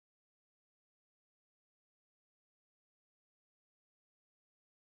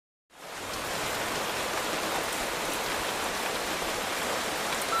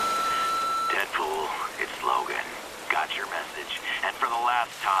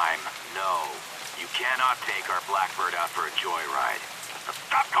last time, no. You cannot take our Blackbird out for a joyride.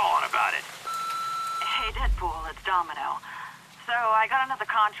 Stop calling about it! Hey, Deadpool, it's Domino. So, I got another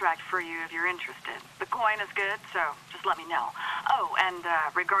contract for you if you're interested. The coin is good, so just let me know. Oh, and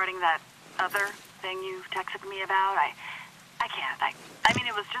regarding that other thing you texted me about, I can't. I mean,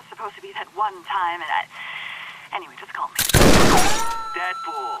 it was just supposed to be that one time, and anyway, just call me.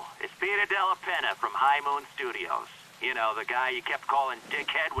 Deadpool, it's Peter Della Penna from High Moon Studios. You know, the guy you kept calling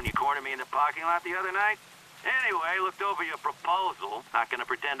dickhead when you cornered me in the parking lot the other night? Anyway, looked over your proposal. Not gonna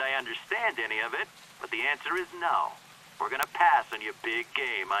pretend I understand any of it, but the answer is no. We're gonna pass on your big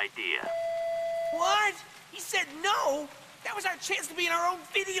game idea. What? He said no? That was our chance to be in our own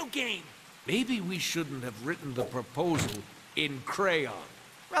video game. Maybe we shouldn't have written the proposal in crayon.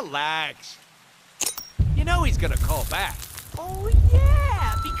 Relax. You know he's gonna call back. Oh,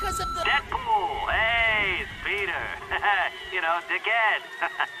 yeah, because of the... Deadpool! Hey, it's Peter. You know, dickhead.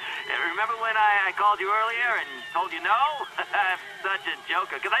 Remember when I called you earlier and told you no? I'm such a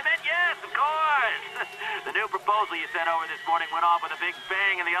joker, because I meant yes, of course! The new proposal you sent over this morning went off with a big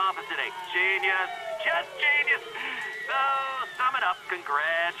bang in the office today. Genius. Just genius. So, sum it up,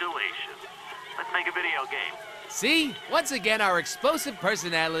 congratulations. Let's make a video game. See? Once again, our explosive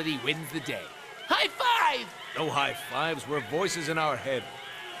personality wins the day. High five! No high fives, we're voices in our head.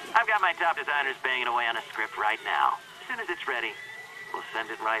 I've got my top designers banging away on a script right now. As soon as it's ready, we'll send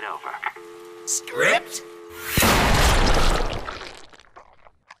it right over. Script?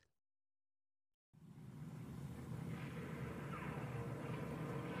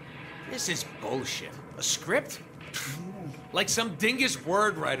 This is bullshit. A script? Like some dingus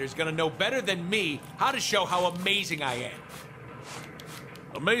word writer's gonna know better than me how to show how amazing I am.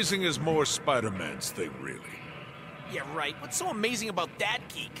 Amazing is more Spider-Man's thing, really. Yeah, right. What's so amazing about that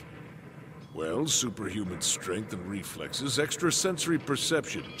geek? Well, superhuman strength and reflexes, extrasensory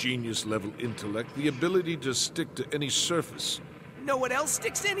perception, genius-level intellect, the ability to stick to any surface. Know what else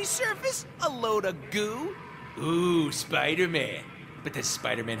sticks to any surface? A load of goo. Ooh, Spider-Man. But does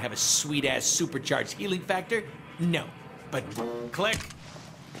Spider-Man have a sweet-ass supercharged healing factor? No. But click.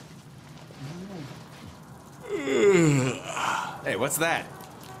 Hey, what's that?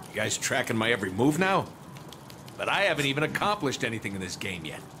 You guys tracking my every move now? But I haven't even accomplished anything in this game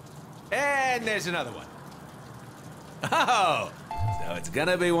yet. And there's another one. Oh, so it's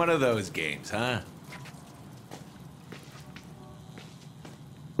gonna be one of those games, huh?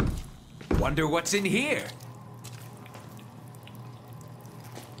 Wonder what's in here.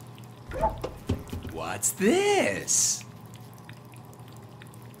 What's this?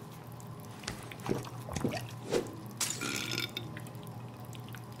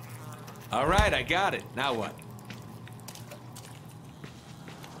 All right, I got it. Now what?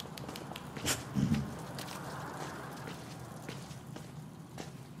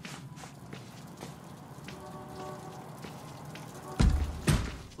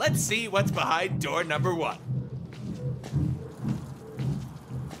 Let's see what's behind door number 1.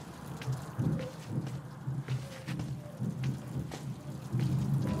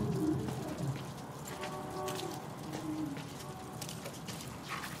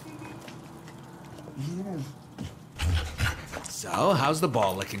 So, how's the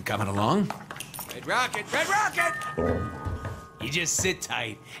ball licking coming along? Red Rocket! Red Rocket! You just sit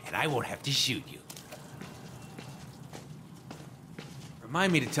tight, and I won't have to shoot you.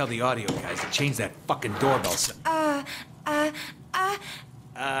 Remind me to tell the audio guys to change that fucking doorbell so...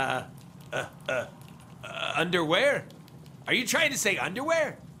 Underwear? Are you trying to say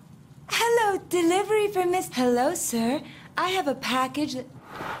underwear? Hello, delivery for Miss... Hello, sir. I have a package that...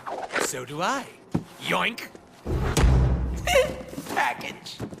 So do I. Yoink!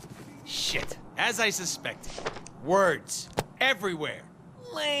 Package. Shit. As I suspected. Words. Everywhere.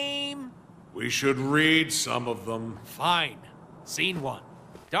 Lame. We should read some of them. Fine. Scene 1.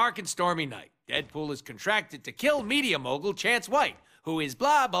 Dark and stormy night. Deadpool is contracted to kill media mogul Chance White, who is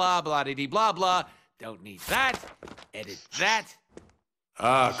blah, blah, blah-dee-dee, blah, blah. Don't need that. Edit that.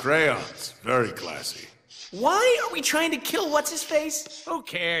 Ah, crayons. Very classy. Why are we trying to kill what's-his-face? Who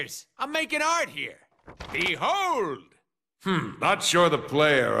cares? I'm making art here. Behold! Not sure the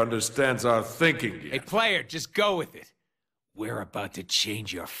player understands our thinking Hey, yet. player, just go with it. We're about to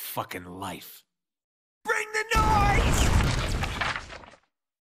change your fucking life. Bring the noise!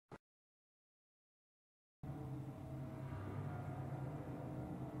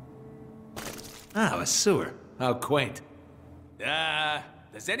 Oh, a sewer. How quaint.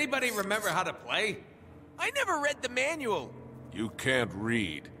 Does anybody remember how to play? I never read the manual. You can't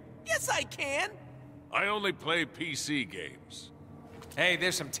read. Yes, I can. I only play PC games. Hey,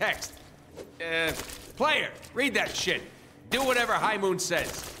 there's some text. Player, read that shit. Do whatever High Moon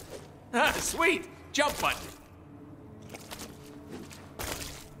says. Ah, sweet! Jump button.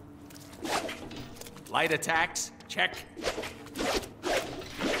 Light attacks, check.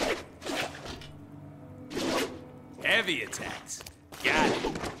 Heavy attacks, got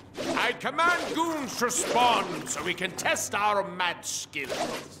it. I command goons to spawn so we can test our match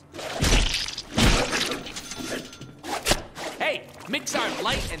skills. Hey, mix our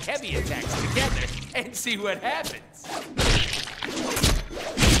light and heavy attacks together and see what happens.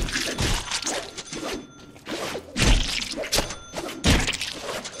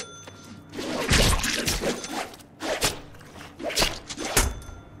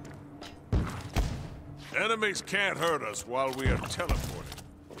 Enemies can't hurt us while we are teleporting.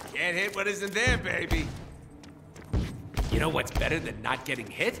 Can't hit what isn't there, baby. You know what's better than not getting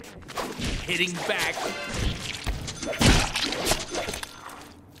hit? Hitting back.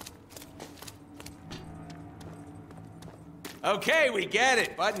 Okay, we get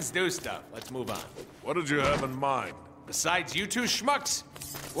it. Buttons do stuff. Let's move on. What did you have in mind? Besides you two schmucks,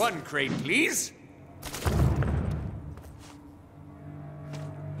 one crate, please.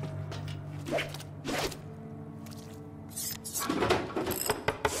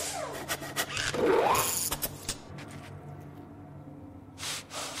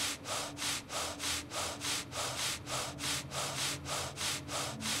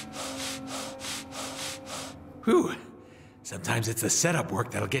 Whew. Sometimes it's the setup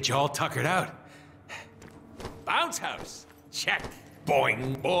work that'll get you all tuckered out. Bounce house. Check.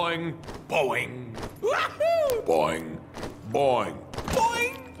 Boing, boing, boing. Wahoo! Boing, boing.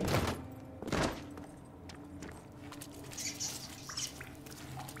 Boing!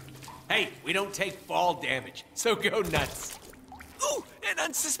 Hey, we don't take fall damage, so go nuts. Ooh, an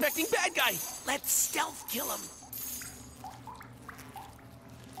unsuspecting bad guy. Let's stealth kill him.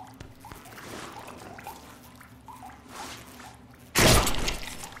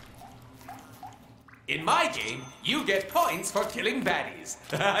 In my game, you get points for killing baddies.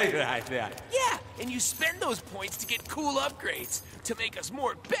 Yeah, and you spend those points to get cool upgrades to make us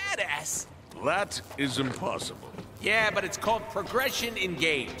more badass. That is impossible. Yeah, but it's called progression in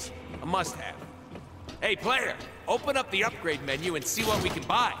games. A must-have. Hey, player, open up the upgrade menu and see what we can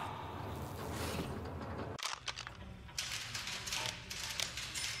buy.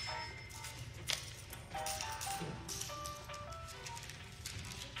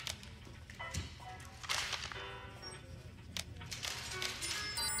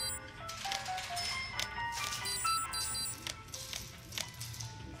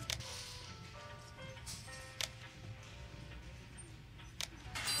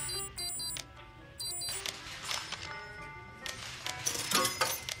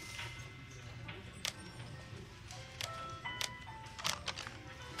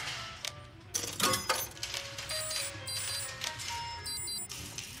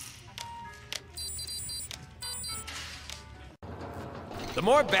 The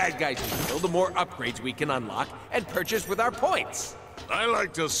more bad guys we kill, the more upgrades we can unlock and purchase with our points. I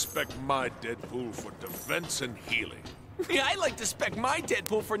like to spec my Deadpool for defense and healing. Yeah, I like to spec my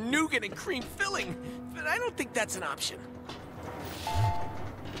Deadpool for nougat and cream filling, but I don't think that's an option.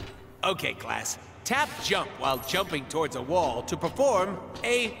 Okay, class. Tap jump while jumping towards a wall to perform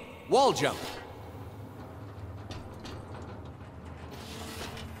a wall jump.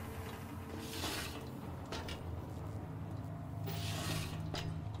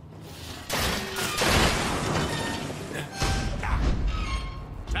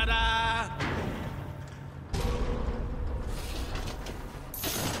 Ta-da!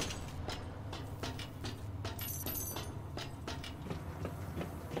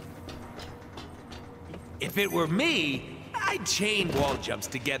 If it were me, I'd chain wall jumps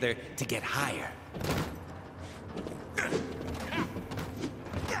together to get higher.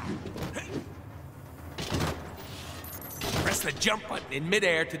 Press the jump button in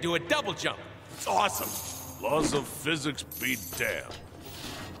midair to do a double jump. It's awesome. Laws of physics be damned.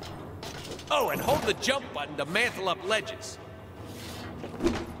 Oh, and hold the jump button to mantle up ledges.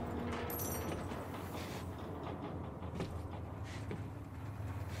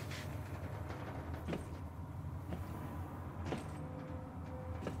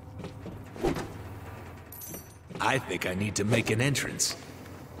 I think I need to make an entrance.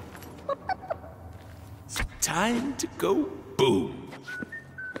 Time to go boom.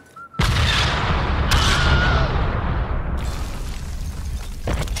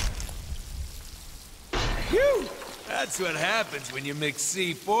 Phew! That's what happens when you mix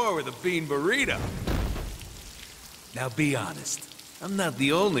C4 with a bean burrito. Now be honest. I'm not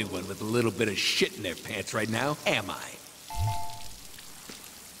the only one with a little bit of shit in their pants right now, am I?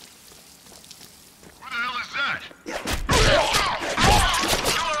 What the hell is that?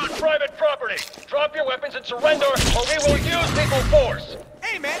 drop your weapons and surrender, or we will use lethal force.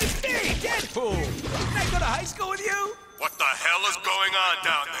 Hey man, it's me, Deadpool! Didn't I go to high school with you? What the hell is going on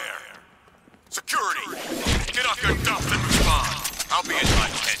down there? Security! Get off your dumps and respond. I'll be in my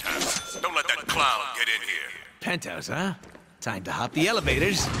penthouse. Don't let that clown get in here. Penthouse, huh? Time to hop the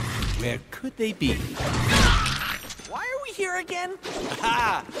elevators. Where could they be? Why are we here again?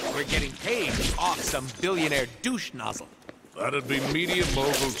 Ha! We're getting paid off some billionaire douche nozzle. That'd be media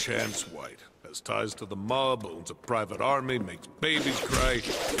mogul Chance White. Has ties to the mob, owns a private army, makes babies cry.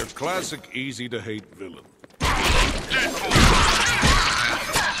 Your classic easy-to-hate villain.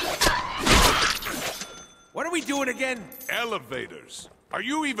 What are we doing again? Elevators. Are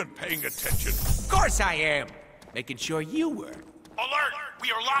you even paying attention? Of course I am. Making sure you were. Alert!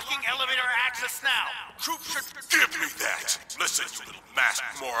 We are locking elevator access now. Troops should give me that. Listen, you little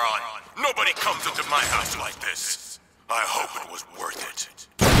masked moron. Nobody comes into my house like this. I hope it was worth it.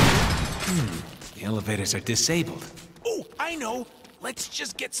 The elevators are disabled. Oh, I know. Let's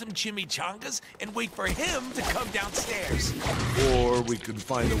just get some chimichangas and wait for him to come downstairs. Or we could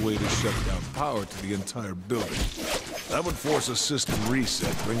find a way to shut down power to the entire building. That would force a system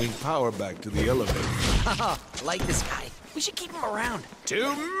reset, bringing power back to the elevator. Haha, like this guy. We should keep him around.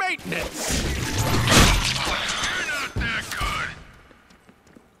 To maintenance! You're not that good.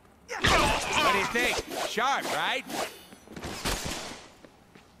 What do you think? Sharp, right?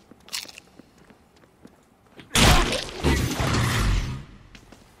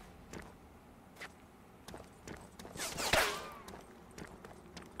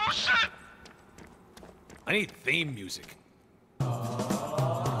 Oh, shit! I need theme music.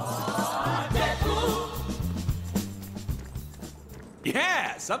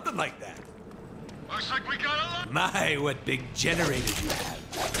 Yeah, something like that. Looks like we got a lot. My, what big generators you have.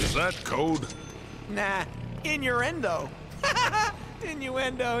 Is that code? Nah, innuendo.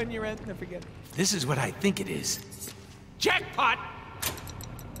 Innuendo, forget it. This is what I think it is. Jackpot!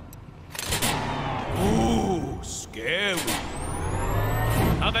 Ooh, scary.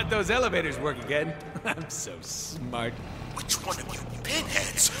 I'll bet those elevators work again. I'm so smart. Which one of you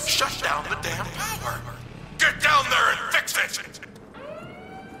pinheads shut down the damn power? Get down there and fix it!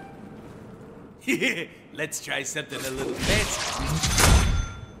 Let's try something a little fancy.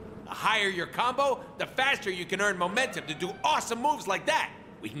 The higher your combo, the faster you can earn momentum to do awesome moves like that.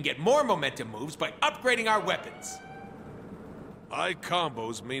 We can get more momentum moves by upgrading our weapons. High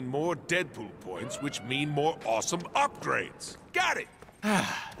combos mean more Deadpool points, which mean more awesome upgrades. Got it!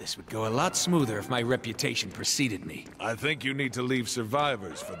 This would go a lot smoother if my reputation preceded me. I think you need to leave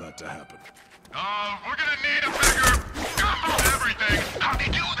survivors for that to happen. We're gonna need a bigger... everything! How'd he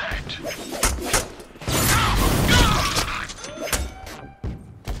do that?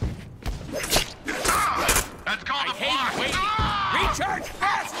 That's called a block! Recharge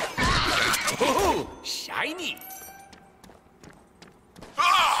fast! Ooh, shiny!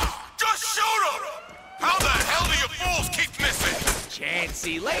 Just shoot him! How the hell do you fools keep missing?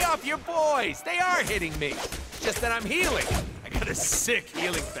 Chansey, lay off your boys! They are hitting me! Just that I'm healing. I got a sick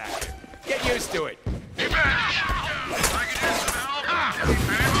healing factor. Get used to it. Hey, man! I can use some help.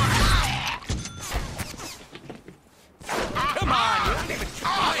 Come on, you're not even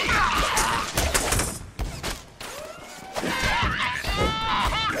trying.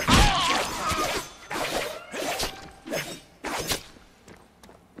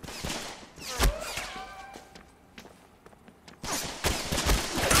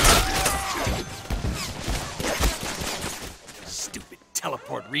 Stupid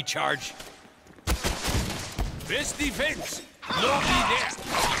teleport recharge. Best defense. No be there.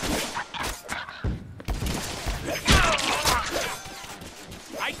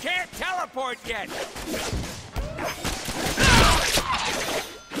 I can't teleport yet.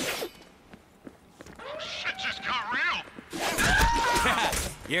 Shit just got real.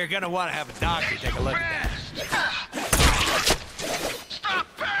 You're gonna want to have a doctor take a look at that. Stop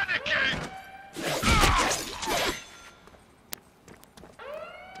panicking!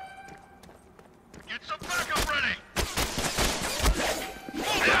 Get some backup ready!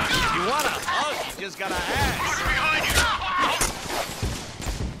 If you want a hug, you just gotta ask. Behind you!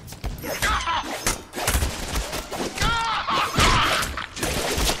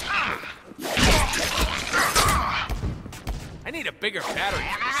 I need a bigger battery.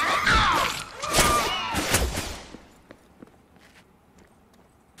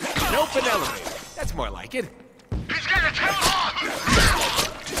 An open elevator. That's more like it. He's gonna tell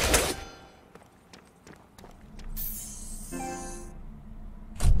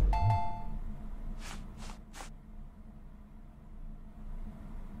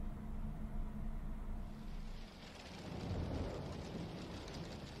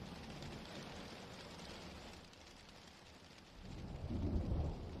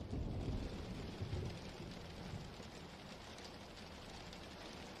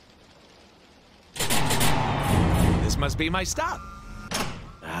must be my stop.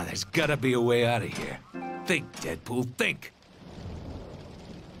 Ah, there's gotta be a way out of here. Think, Deadpool, think.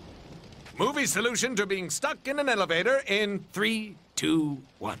 Movie solution to being stuck in an elevator in 3, 2,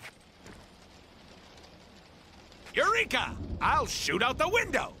 1. Eureka! I'll shoot out the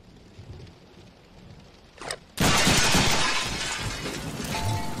window!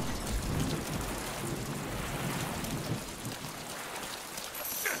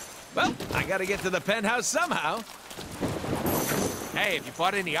 Well, I gotta get to the penthouse somehow. Hey, have you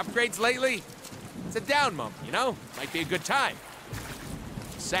bought any upgrades lately? It's a down moment, you know? Might be a good time.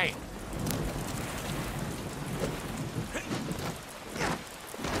 Say it.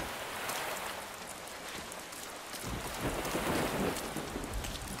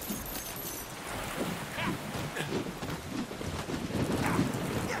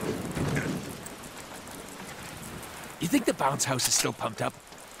 You think the bounce house is still pumped up?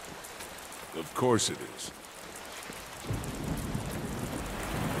 Of course it is.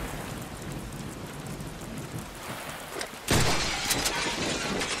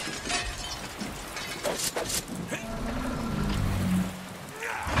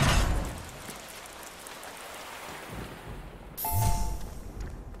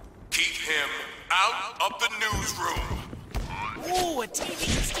 Keep him out of the newsroom. Ooh, a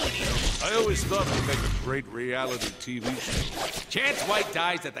TV studio. I always thought we'd make a great reality TV show. Chance White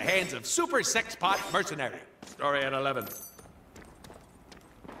dies at the hands of super sex pot mercenary. Story at 11.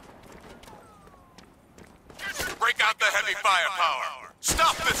 Break out the heavy firepower.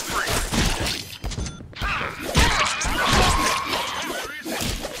 Stop this freak.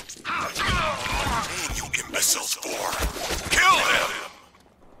 You imbeciles for. Kill him!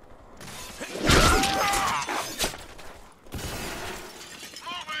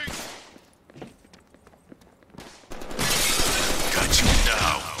 Got you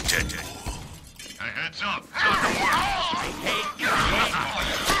now, Deadpool. Hey, heads up. Time to work.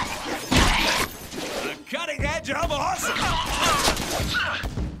 The cutting edge of awesome!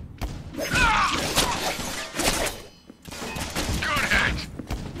 Good hit.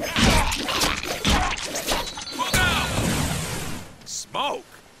 Look out! Smoke?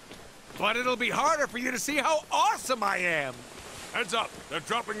 But it'll be harder for you to see how awesome I am. Heads up, they're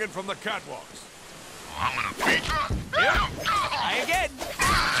dropping in from the catwalks. I'm gonna beat you. Try again.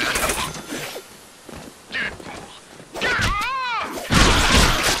 Deadpool. Get up!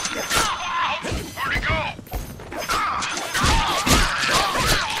 Where'd he go?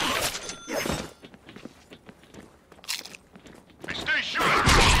 Hey, stay sharp.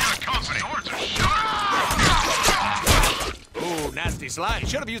 You got company. Swords are sharp. Ooh, nasty slide.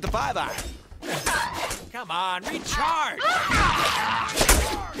 Should have used the 5-iron. Come on, recharge.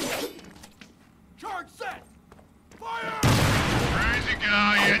 Charge set! Fire! Crazy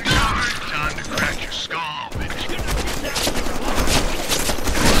guy incoming. Time to crack your skull, bitch.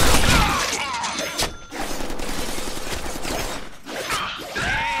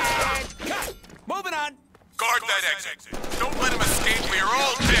 And cut. Moving on. Guard that exit. Don't let him escape. We are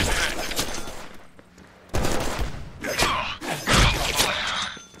all dead men.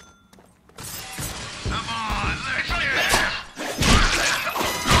 Come on, let's get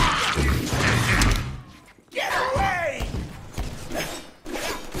Get away!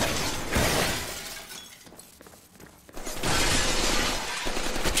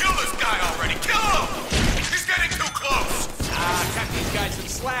 Kill this guy already. Kill him! He's getting too close. Ah, cut these guys some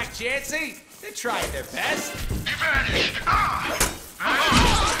slack, Chancy. They're trying their best. He vanished! I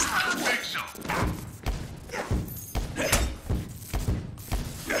don't think so.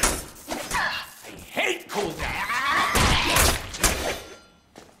 I hate cooldown.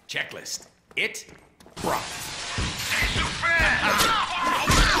 Checklist. It broke. He's too fast!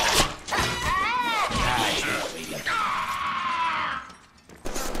 I hate waiting.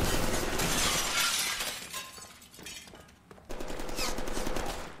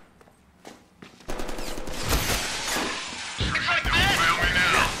 It's like don't fail me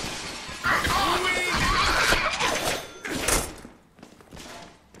now.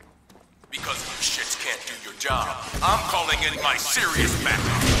 Because you shits can't do your job, I'm calling in my serious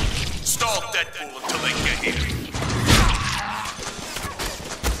backup. Stall Deadpool until they get here.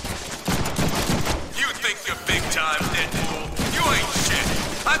 You think you're big time, Deadpool? You ain't shit.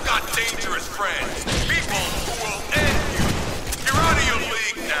 I've got dangerous friends. People who will end you. You're out of your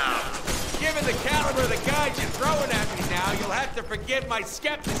league now. Given the caliber of the guys you're throwing at me now, you'll have to forgive my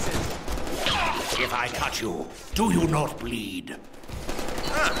skepticism. If I cut you, do you not bleed?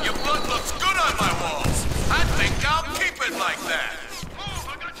 Huh, your blood looks good on my walls. I think I'll keep it like that. Move,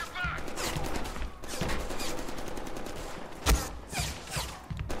 I got your back.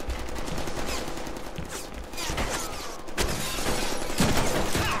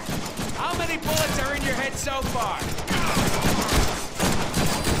 your head so far?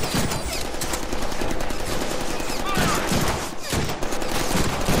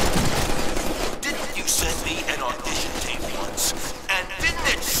 Didn't you send me an audition tape once? And didn't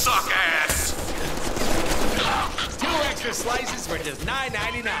it suck ass? 2 extra slices for just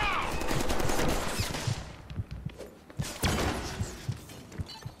 $9.99.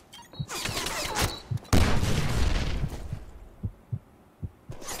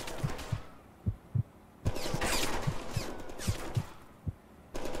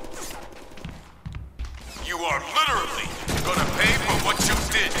 You are literally gonna pay for what you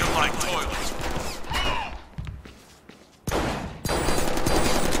did to my toilet.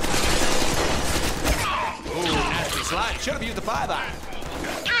 Ooh, nasty slide. Should have used the 5-iron.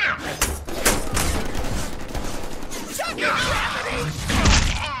 Get him! Suck your gravity!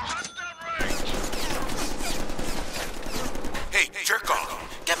 Hey, jerk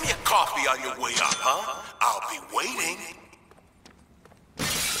off. Get me a coffee on your way up, huh? I'll be waiting.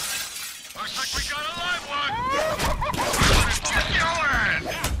 Looks like we got a live one! Get your ass!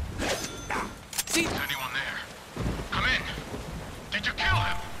 See, Is anyone there? Come in. Did you kill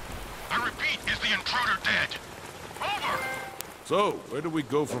him? I repeat, is the intruder dead? Over! So, where do we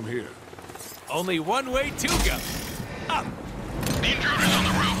go from here? only one way to go. Up. The intruder's on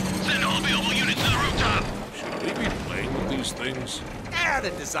the roof. Send all available units to the rooftop. Should we be playing with these things? The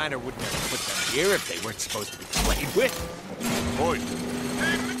designer wouldn't have put them here if they weren't supposed to be played with. Point.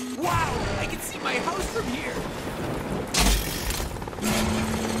 Wow, I can see my house from here.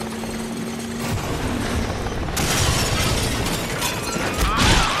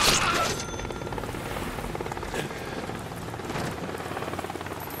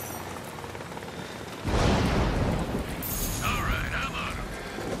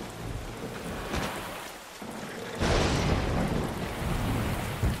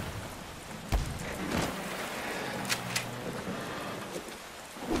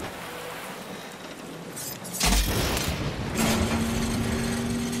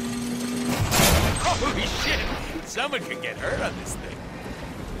 Holy shit! Someone could get hurt on this thing.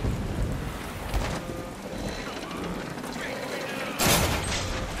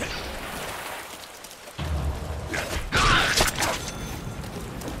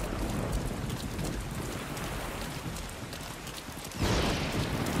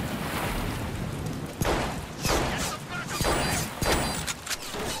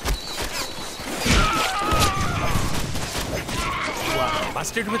 You want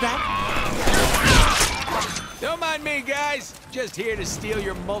mustard with that? Don't mind me, guys. Just here to steal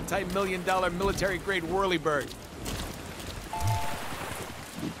your multi-million-dollar military-grade whirlybird.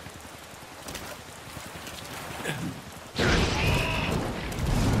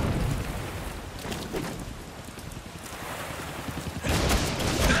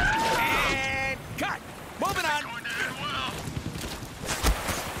 And cut. Moving on. Going to end well.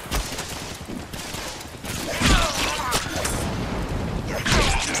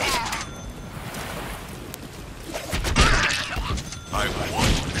 I want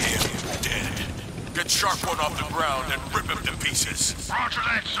him dead. Get Shark One off the ground and rip him to pieces. Roger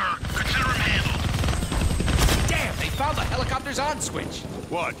that, sir. Consider him handled. Damn, they found the helicopter's on switch.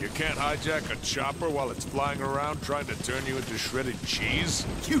 What, you can't hijack a chopper while it's flying around trying to turn you into shredded cheese?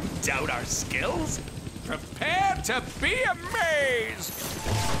 You doubt our skills? Prepare to be amazed!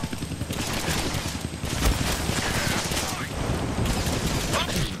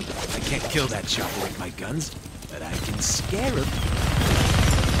 I can't kill that chopper with my guns, but I can scare him.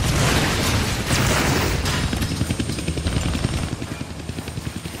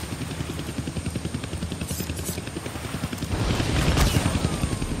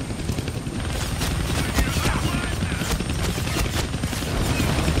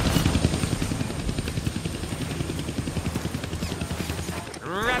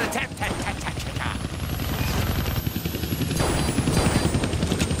 Rat-a-tat-tat-tat-tat-tat.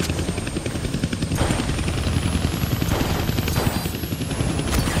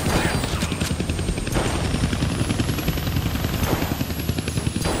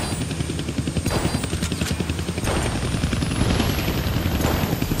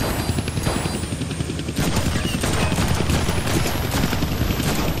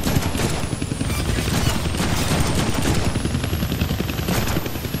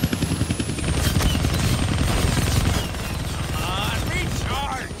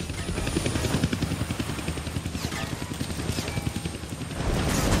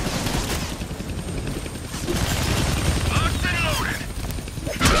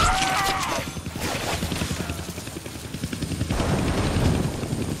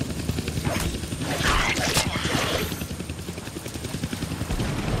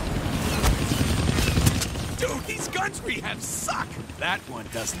 Dude, these guns we have suck! That one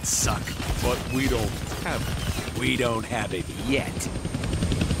doesn't suck. But we don't have it. We don't have it yet.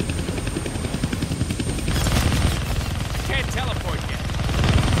 Can't teleport yet.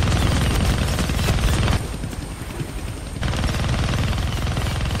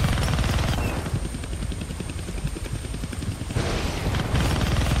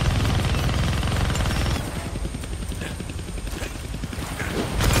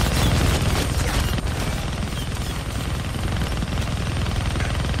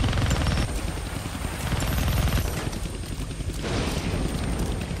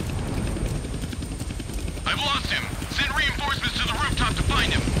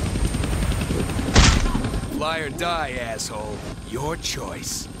 Fly or die, asshole. Your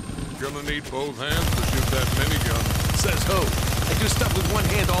choice. Gonna need both hands to shoot that minigun. Says who? I do stuff with one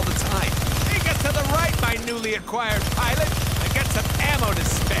hand all the time. Hey, get to the right, my newly acquired pilot. I got some ammo to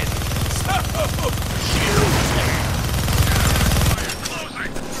spend. So, shoot!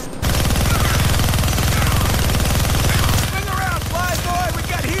 Swing around, fly boy. We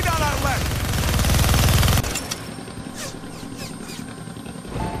got heat on our left.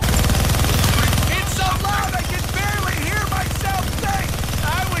 It's so loud I can barely hear myself think.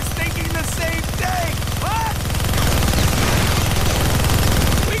 I was thinking the same thing. What?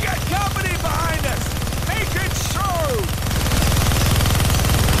 We got company behind us. Make it so.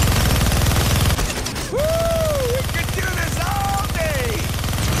 Woo! We could do this all day.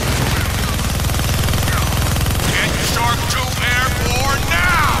 Get Shark 2 airborne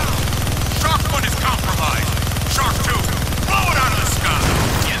now! Shark 1 is compromised. Shark 2, blow it out of the sky!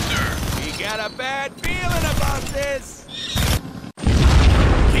 Yes, sir. We got a bad feeling about this.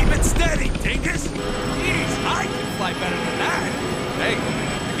 Keep it steady, dingus. Jeez, I can fly better than that. Hey,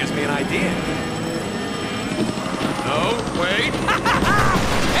 that gives me an idea. No, wait.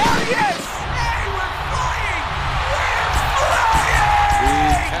 Hell yes! Hey, we're flying! We're We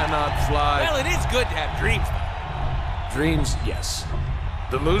flying! cannot fly. Well, it is good to have dreams. Dreams, yes.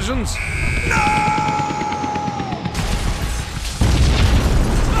 Delusions? Yeah!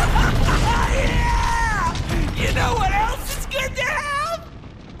 You know what else is good to have?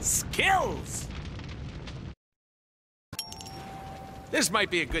 Skills. This might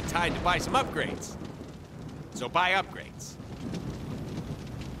be a good time to buy some upgrades. So buy upgrades.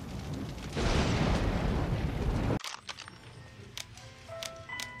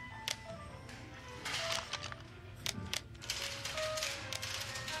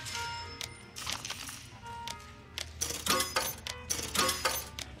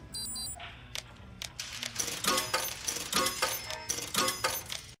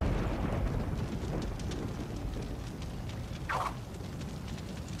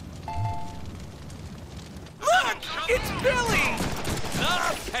 Look! It's Billy!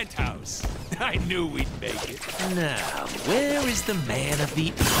 The penthouse. I knew we'd make it. Now, where is the man of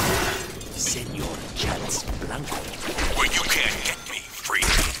the hour, Senor Chance Blanco? Well, you can't get me, freak.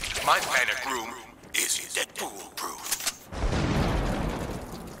 My panic room is Deadpool proof.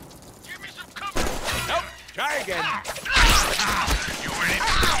 Give me some cover! Nope. Try again. You ready?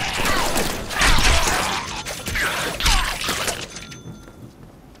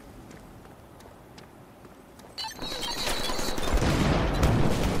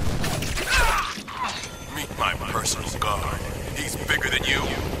 Meet my personal guard. He's bigger than you,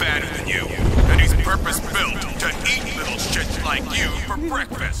 badder than you, and he's purpose-built to eat little shits like you for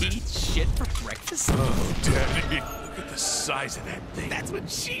breakfast. Eat shit for breakfast? Oh, Daddy, look at the size of that thing. That's what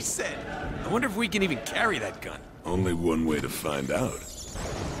she said. I wonder if we can even carry that gun. Only one way to find out.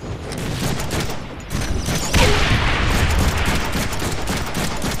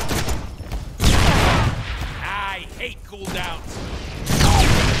 I hate cooldowns.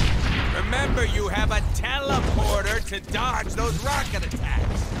 Remember, you have a teleporter to dodge those rocket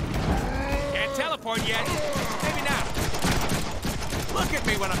attacks. Can't teleport yet. Maybe now. Look at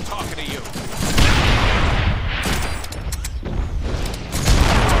me when I'm talking to you.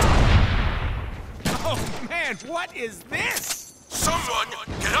 Oh, man, what is this? Someone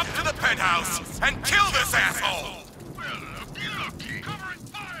get up to the penthouse and kill this asshole! Well, looky. Covering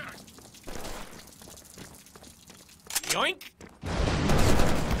fire! Yoink.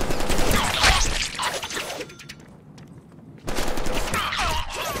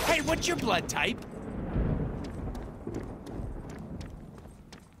 Hey, what's your blood type?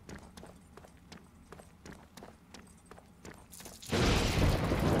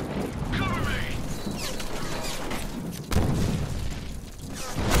 Cover me!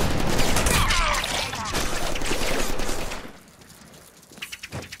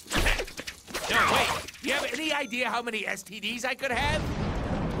 No, wait. You have any idea how many STDs I could have?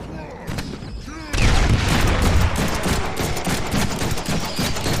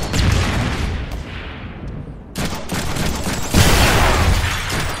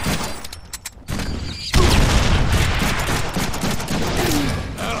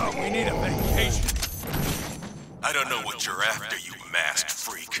 need a vacation. I don't know what you're after, you masked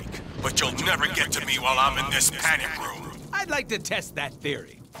freak, but you'll never get to me while I'm in this panic room. I'd like to test that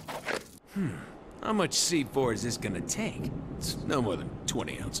theory. How much C4 is this gonna take? It's no more than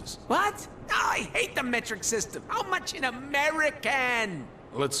 20 ounces. What? Oh, I hate the metric system. How much in American?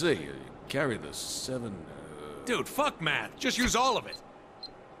 Let's see. Carry the 7... Dude, fuck math. Just use all of it.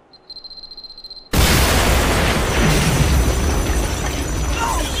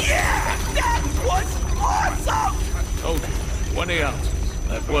 Oh, yeah! That was awesome! Told you. 20 ounces.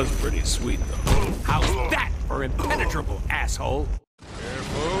 That was pretty sweet, though. How's that for impenetrable, asshole?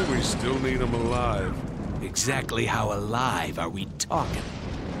 Careful, we still need him alive. Exactly how alive are we talking?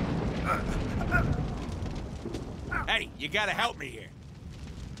 Hey, you gotta help me here.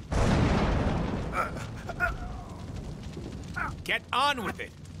 Get on with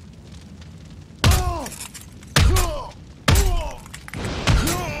it.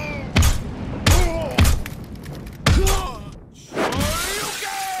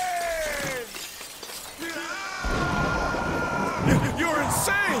 You're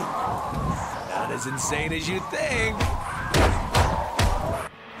insane! Not as insane as you think.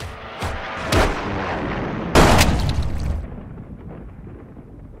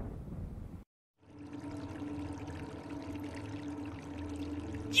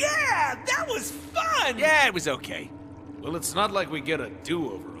 Yeah, that was fun! Yeah, it was okay. Well, it's not like we get a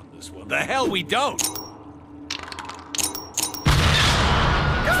do-over on this one. The hell we don't.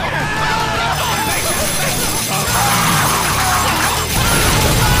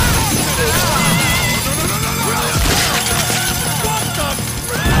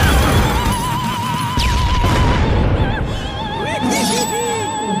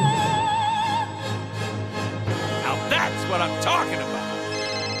 Now that's what I'm talking about.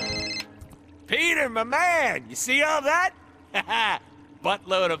 Peter, my man, you see all that?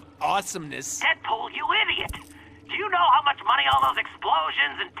 Buttload of awesomeness. Deadpool, you idiot! Do you know how much money all those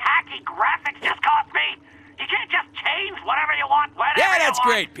explosions and tacky graphics just cost me? You can't just change whatever you want, whenever Yeah, you that's want.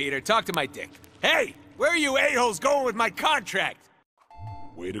 great, Peter. Talk to my dick. Hey, where are you a-holes going with my contract?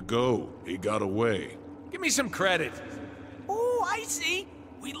 Way to go. He got away. Give me some credit. Oh, I see.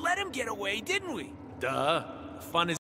 We let him get away, didn't we? Duh. The fun is